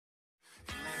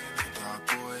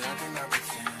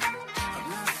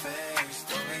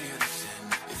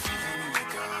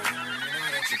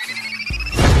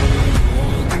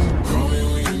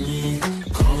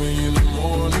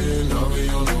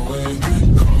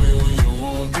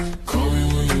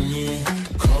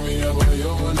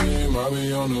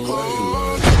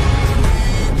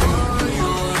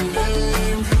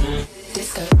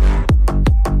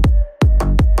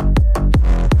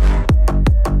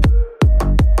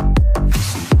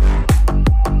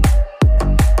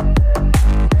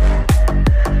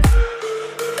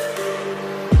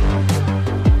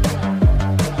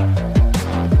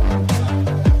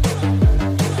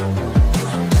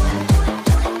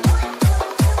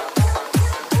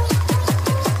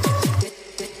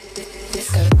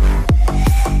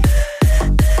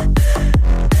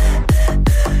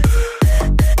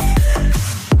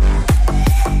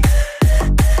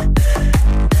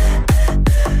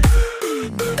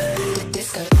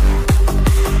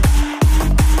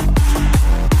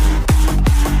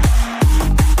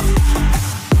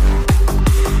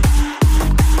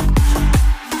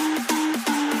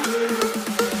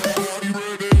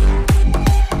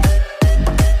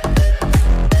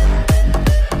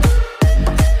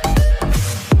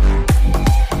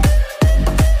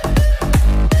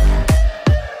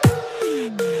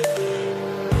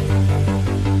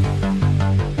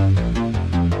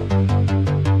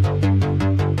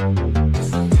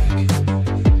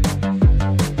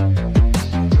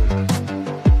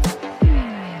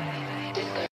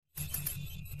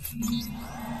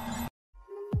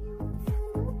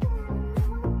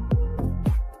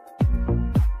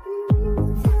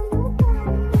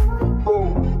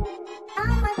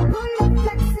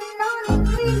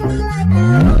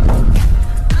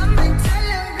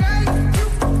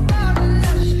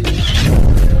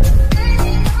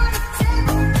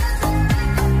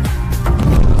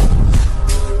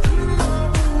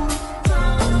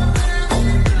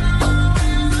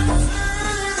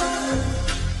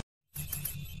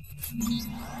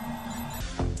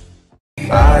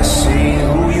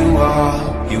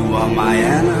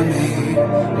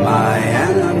my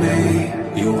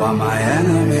enemy. You are my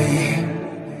enemy.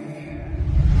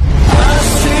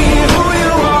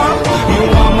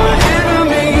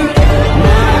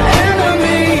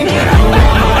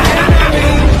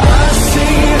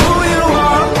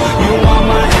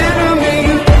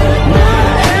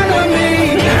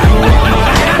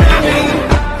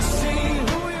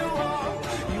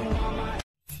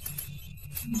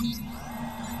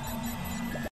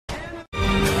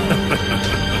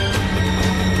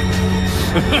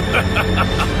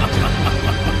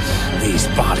 These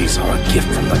bodies are a gift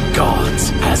from the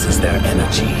gods, as is their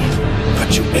energy.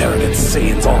 But you arrogant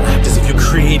Saiyans all act as if you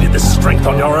created this strength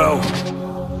on your own.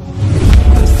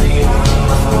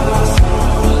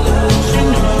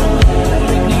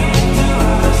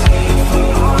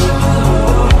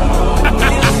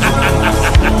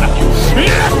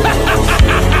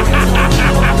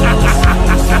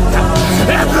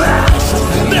 At last,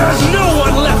 there is no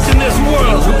one left in this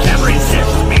world who can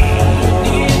resist me.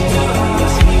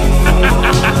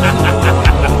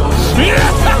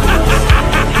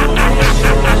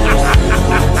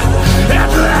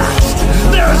 At last,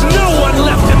 there is no one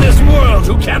left in this world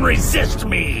who can resist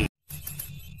me.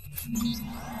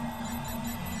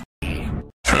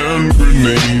 Hand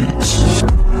grenades.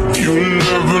 You'll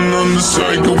never know the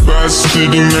psychopath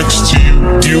sitting next to you.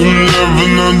 You'll never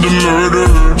know the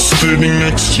murderer sitting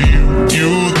next to you. You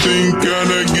think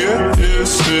I'd get here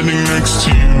sitting next to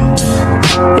you.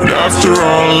 But after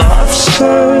all I've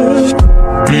said,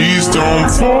 please don't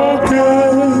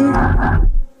forget.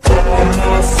 All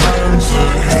my friends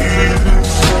are here to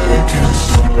take it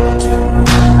slow.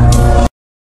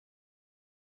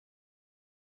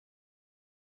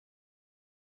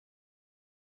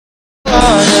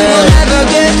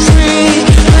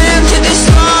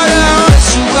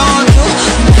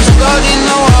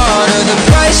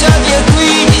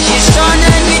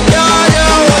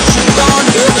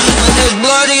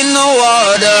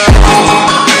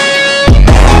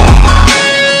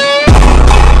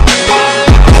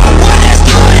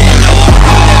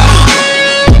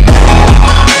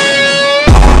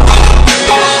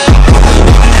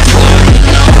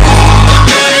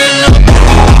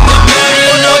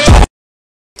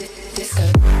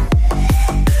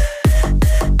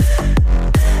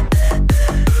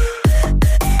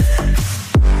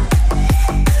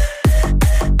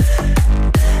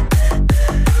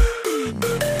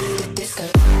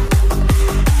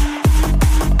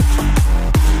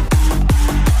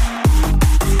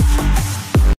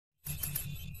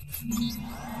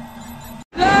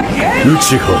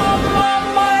 Uchiho.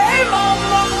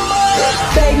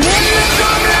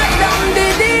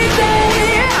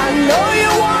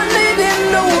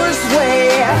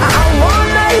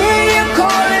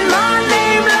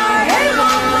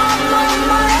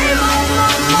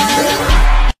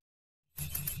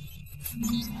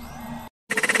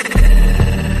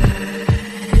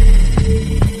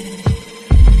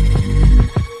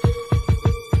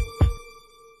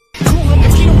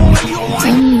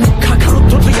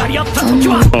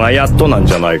がやっとなん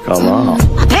じゃないかな。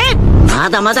待て！ま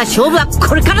だまだ勝負は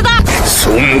これからだ。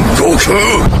孫悟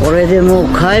空！これでもう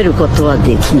帰ることは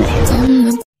できない。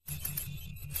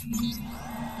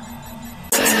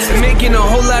Making a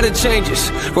whole lot of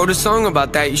changes. Wrote a song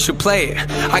about that, you should play it.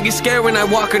 I get scared when I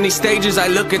walk on these stages. I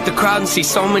look at the crowd and see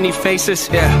so many faces.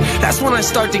 Yeah, that's when I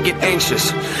start to get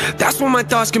anxious. That's when my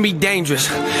thoughts can be dangerous.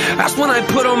 That's when I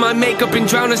put on my makeup and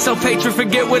drown in self-hatred.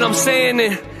 Forget what I'm saying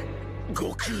and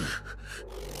Goku.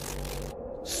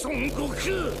 Son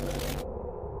Goku.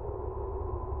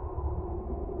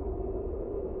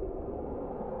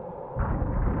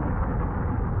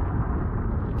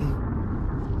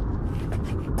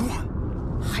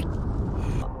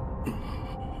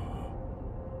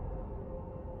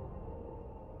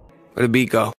 Where'd the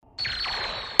beat go?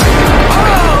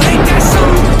 Oh, ain't that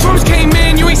something? Drums came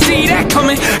in, you ain't see that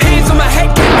coming. Hands on my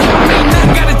head, I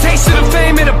got a taste of the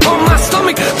fame, it upon my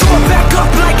stomach. Throw it back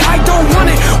up like I don't want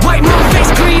it. Wipe my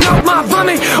face, clean up my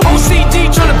vomit.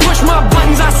 OCD trying to push my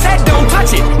buttons, I said don't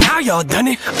touch it. Now y'all done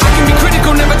it. I can be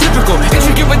critical, never typical.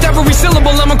 Intricate with every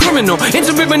syllable, I'm a criminal.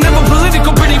 Intimate but never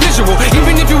political, pretty visual.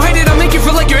 Even if you hate it, I'll make you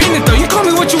feel like you're in it though. You call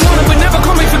me what you want, but never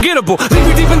call me forgettable. Leave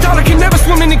you deep in thought, I can never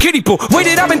swim in the kiddie pool.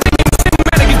 Waited, I've been thinking.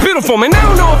 It's beautiful, man. I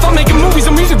don't know if I'm making movies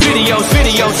or music videos.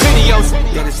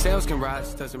 Yeah, the sales can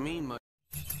rise, doesn't mean much.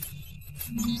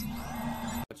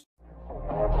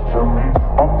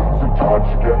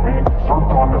 Get me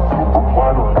served on a silver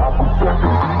platter half a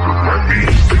second. Just like me,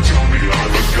 they tell me I'm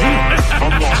a god.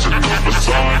 I'm lost in the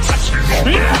facade. Since we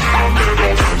know I'm at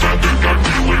all times, I think I'm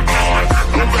feeling odd.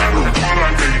 No matter what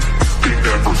I make, they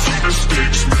never see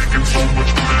mistakes. Making so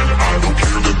much bread, I don't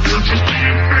care that they're just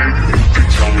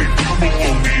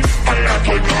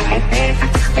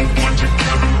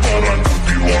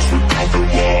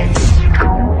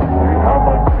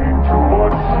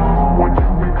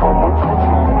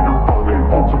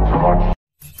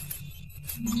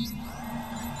She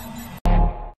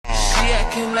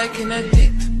acting like an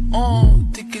addict,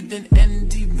 thicker than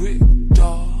Andy Rick,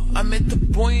 dawg. I met the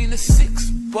boy in a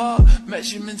 6-bar,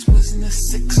 measurements was in a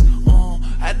 6,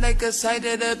 I'd like a side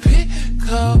of the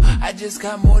pickle, I just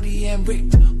got Morty and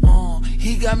ripped,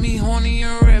 he got me horny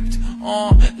and ripped,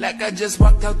 like I just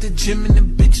walked out the gym and the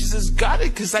bitches just got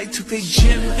it, cause I took their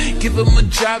gym, give him a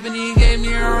job and he gave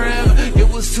me a rim,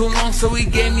 it was too long so he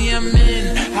gave me a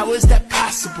min, how is that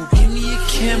possible, give me a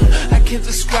Kim, I can't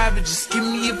describe it, just give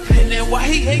me a pin, and why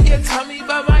he ain't get tummy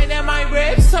but mine and my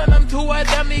ribs, turn him to a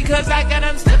dummy, cause I got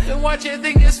him stiff and watch it,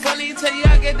 think it's funny, till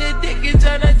y'all get the dick and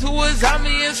turn it to a zombie,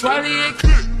 it's funny and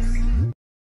click.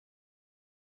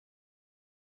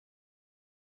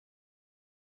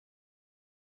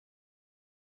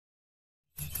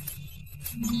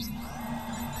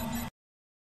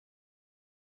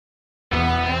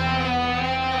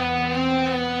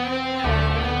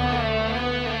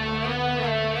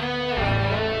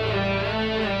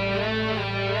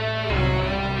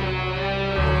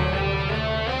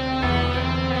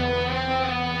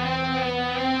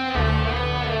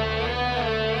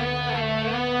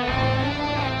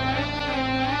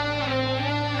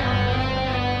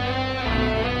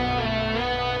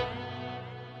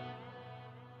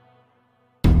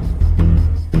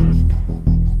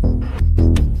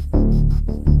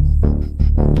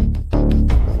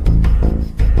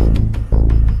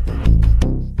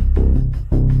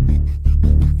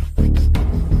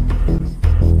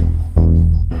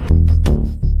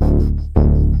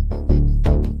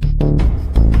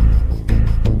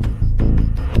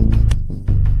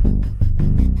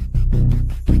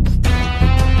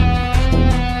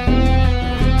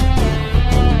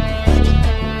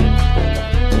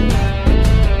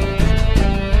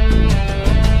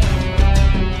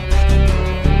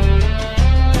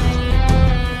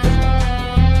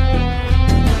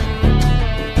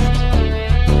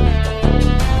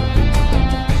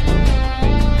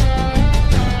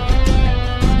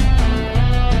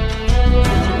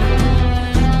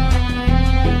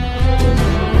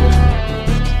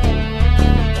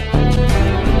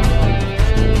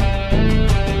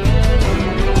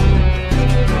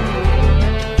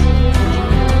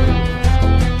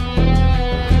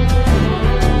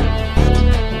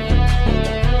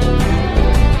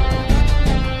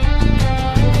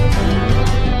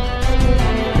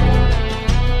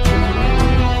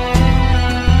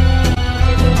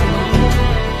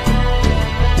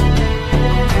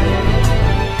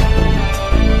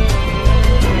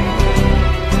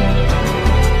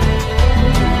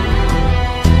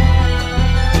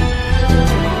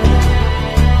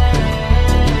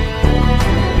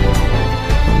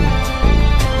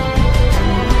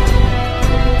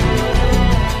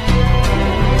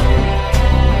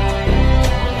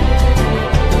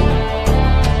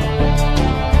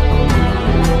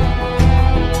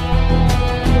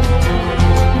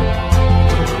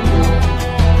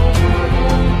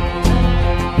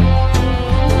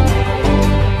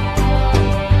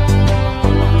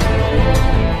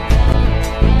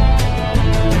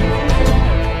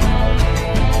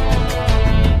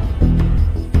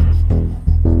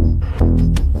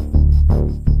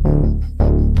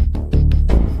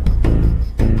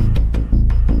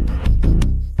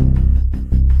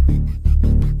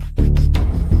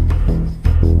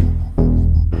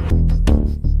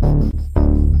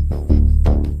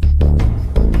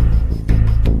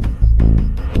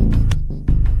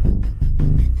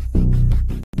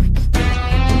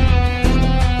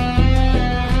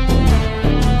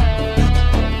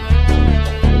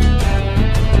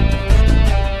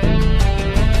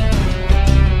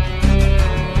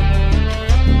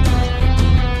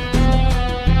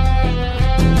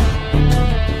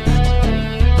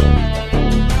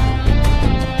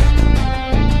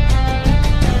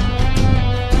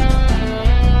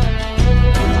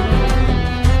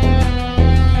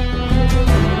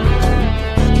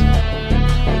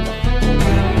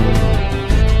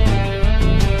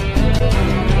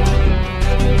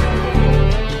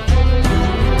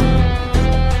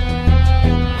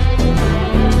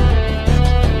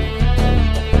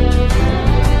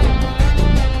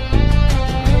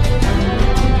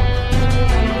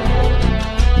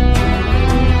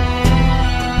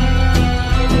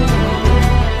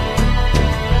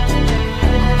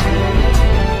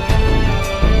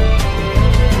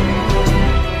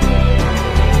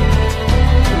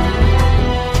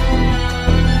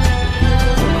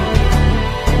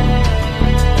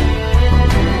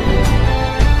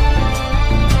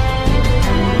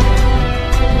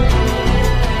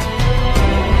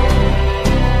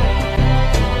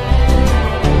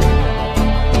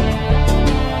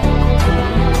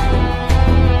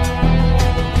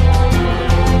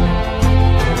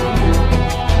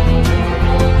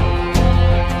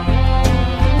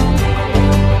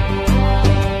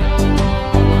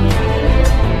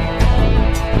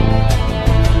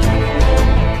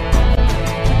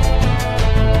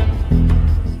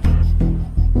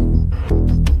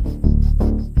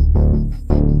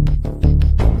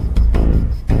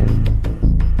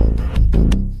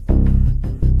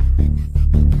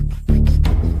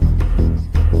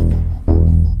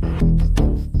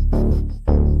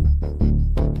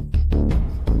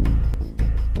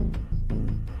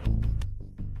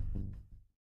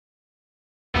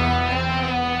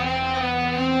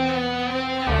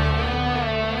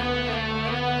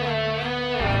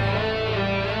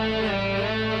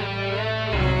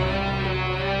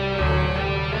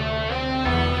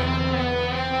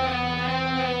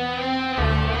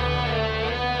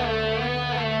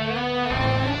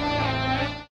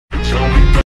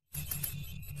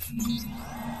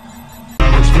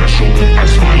 I'm special, I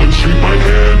smile and shake my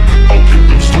head. I'll give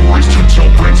them stories to tell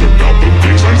friends about the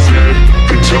things I said.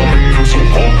 They tell me I'm so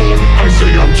humble, I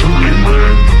say I'm turning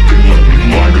red. They let me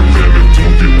lie to them and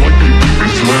don't feel like they be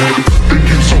misled. They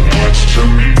give so much to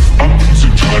me, I'm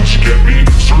losing touch, get me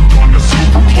served on a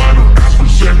silver platter, ask for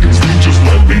seconds, they just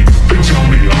let me. They tell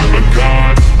me I'm a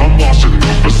god, I'm lost in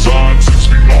the facade, 6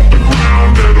 feet off the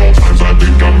ground. At all times I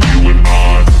think I'm feeling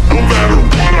odd. No matter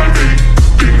what I make,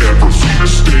 they never see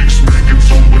mistakes. Making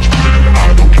so much bread,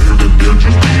 I don't care that they're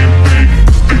just being fake.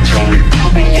 They tell me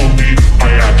they're below me, I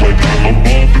act like I'm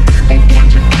above. The people blend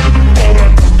together, but I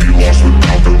would be lost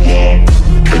without their love.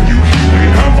 Can you hear me?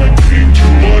 Have I paid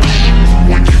too much?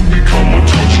 When you become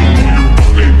untouchable, you're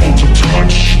unable to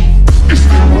touch. Is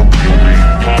there a real me?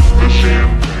 Pop the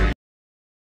champagne.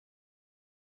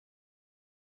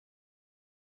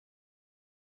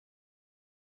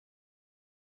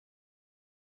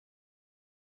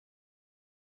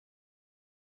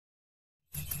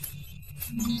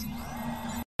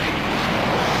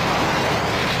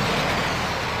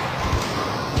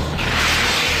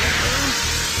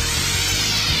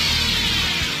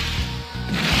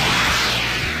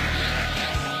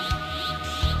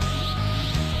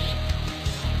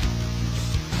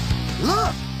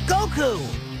 Look! Goku!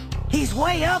 He's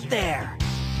way up there!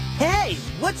 Hey,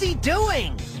 what's he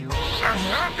doing?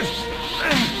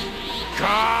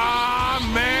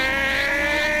 Kame!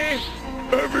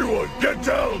 Everyone, get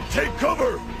down! Take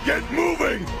cover! Get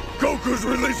moving! Goku's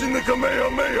releasing the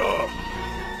Kamehameha!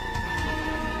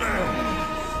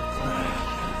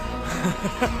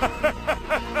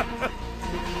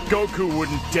 Goku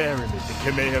wouldn't dare emit the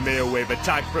Kamehameha wave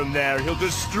attack from there. He'll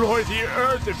destroy the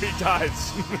Earth if he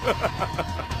dies.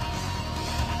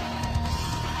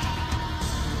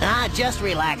 Just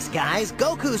relax, guys.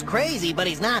 Goku's crazy, but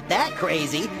he's not that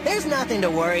crazy. There's nothing to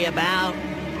worry about.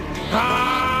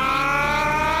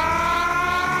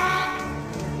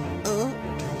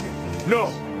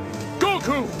 No!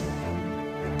 Goku!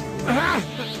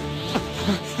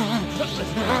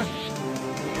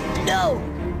 No!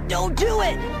 Don't do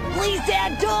it! Please,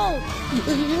 Dad, don't!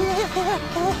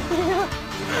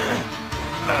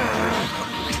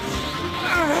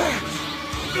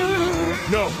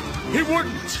 No, he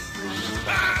wouldn't!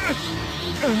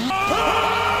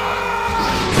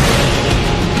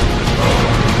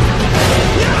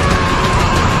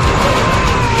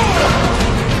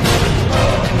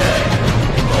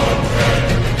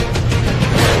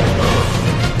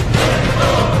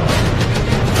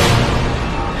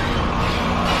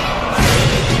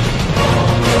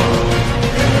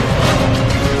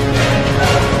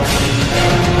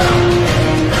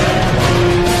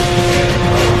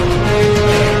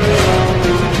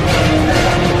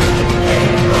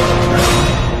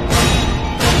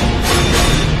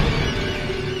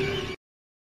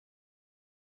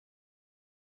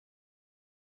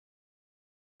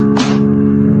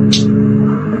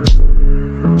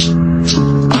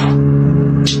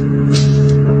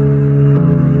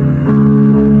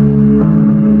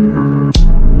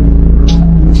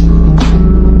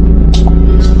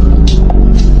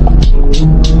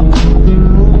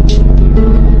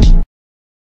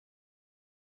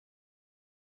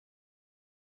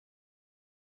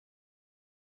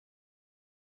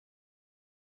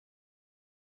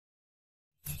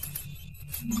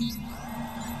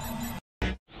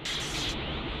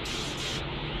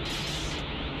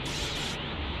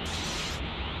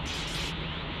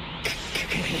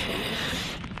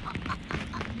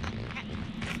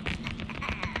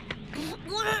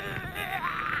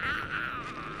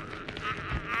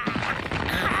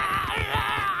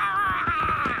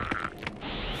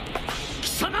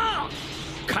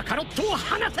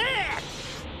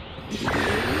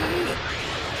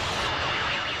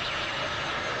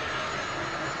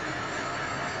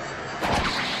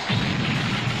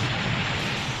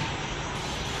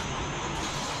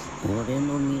俺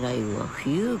の未来は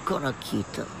冬から聞い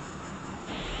た。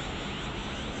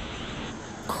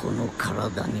この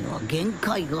体には限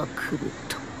界が来る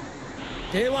と。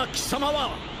では貴様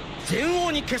は全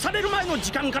王に消される前の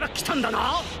時間から来たんだ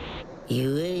な。故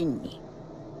に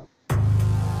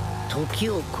時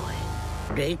を超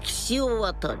え歴史を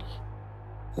渡り、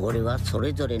俺はそ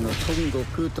れぞれの孫悟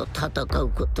空と戦う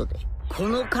ことでこ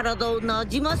の体をな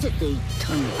じませていっ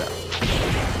たんだ。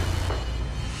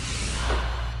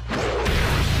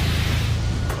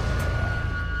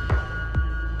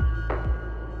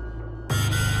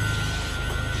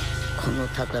この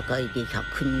戦いで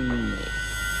100人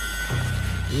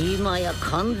目、今や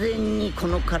完全にこ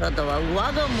の体は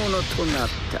我がものとなっ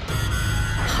た。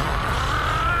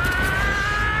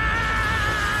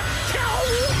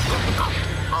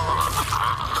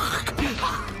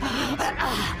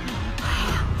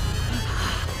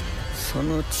そ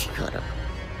の力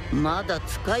まだ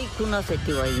使いこなせ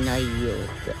てはいないよう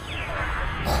だ。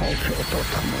故郷と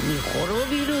共に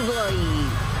滅びるがいい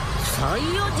サイ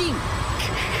ヤ人。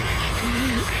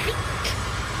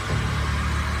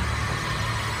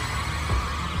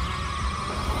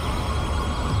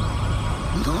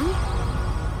何？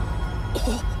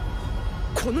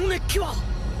この熱気は。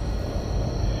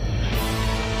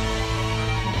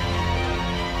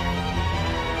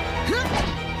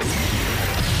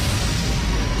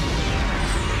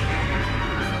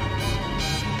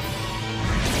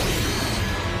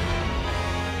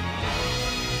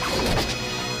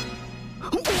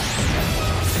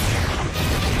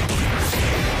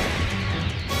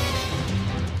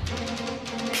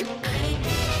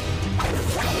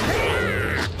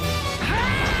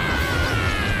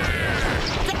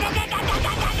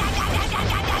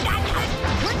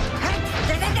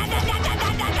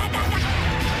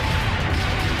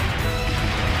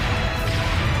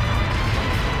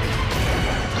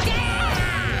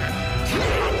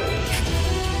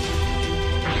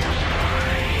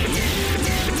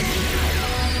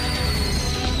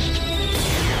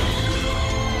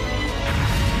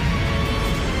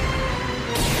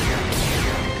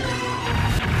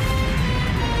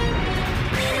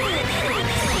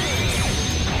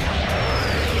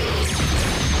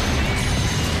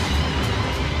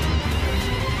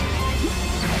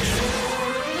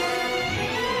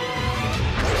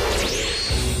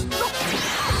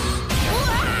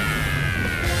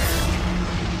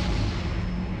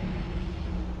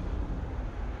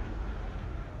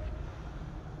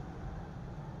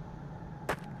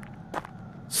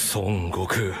孫悟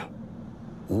空、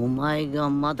お前が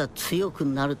まだ強く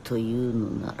なるというの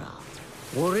なら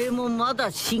俺もまだ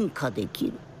進化でき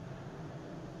る。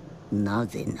な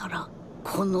ぜなら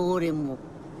この俺も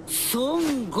孫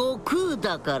悟空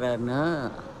だから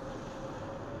な。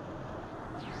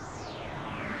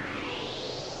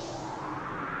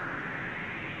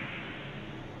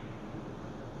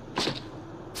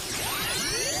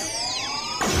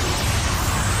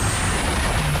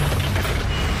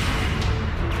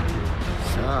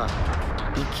さあ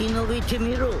生き延びて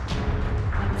みろ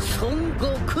孫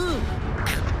悟空。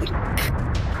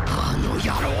あの野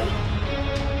郎。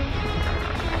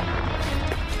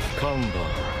カン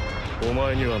バ、お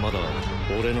前にはまだ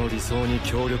俺の理想に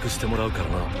協力してもらうから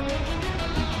な。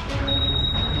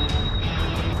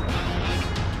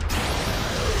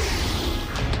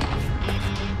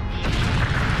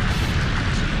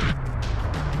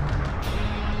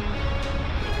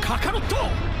カカロット、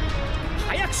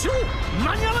早くしろ、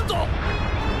間に合わんぞ。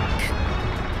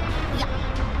いや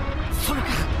それが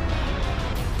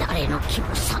誰の気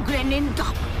も探れねえんだ。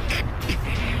さ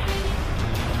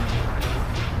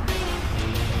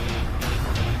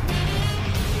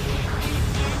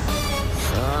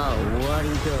あ終わり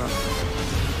だ。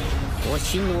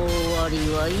星の終わり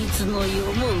はいつの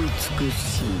世も美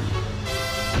しい。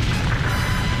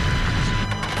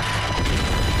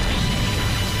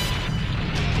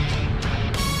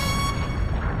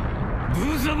無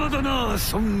様だな孫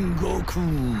悟空。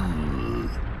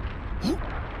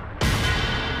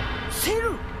セ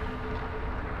ル、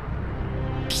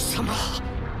貴様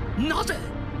なぜ。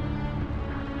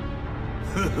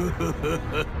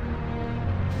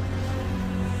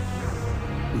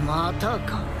また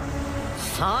か。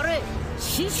され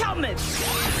死者め。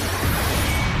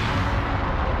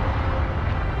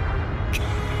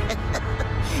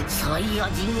サイヤ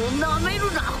人をなめ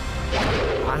るな。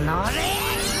離れ。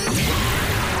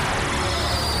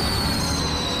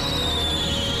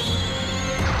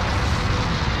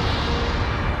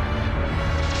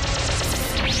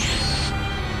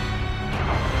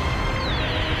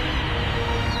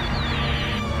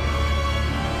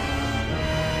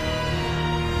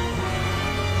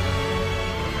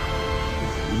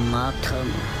またの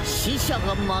死者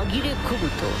が紛れ込む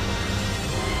と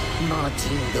魔人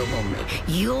どもめ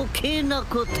余計な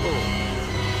ことを。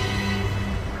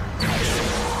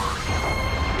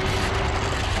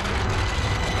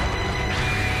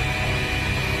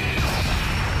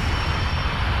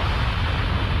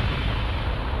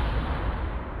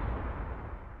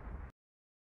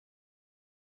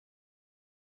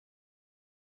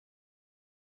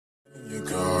Your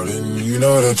garden, you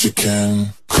know that you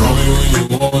can. Call me when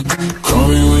you want, call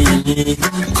me when you need.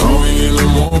 Call me in the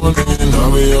morning,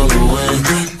 I'll be on the way.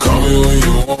 Call me when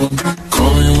you want,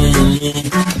 call me when you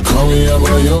need. Call me out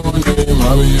by your name,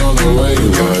 I'll be on the way.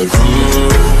 Like,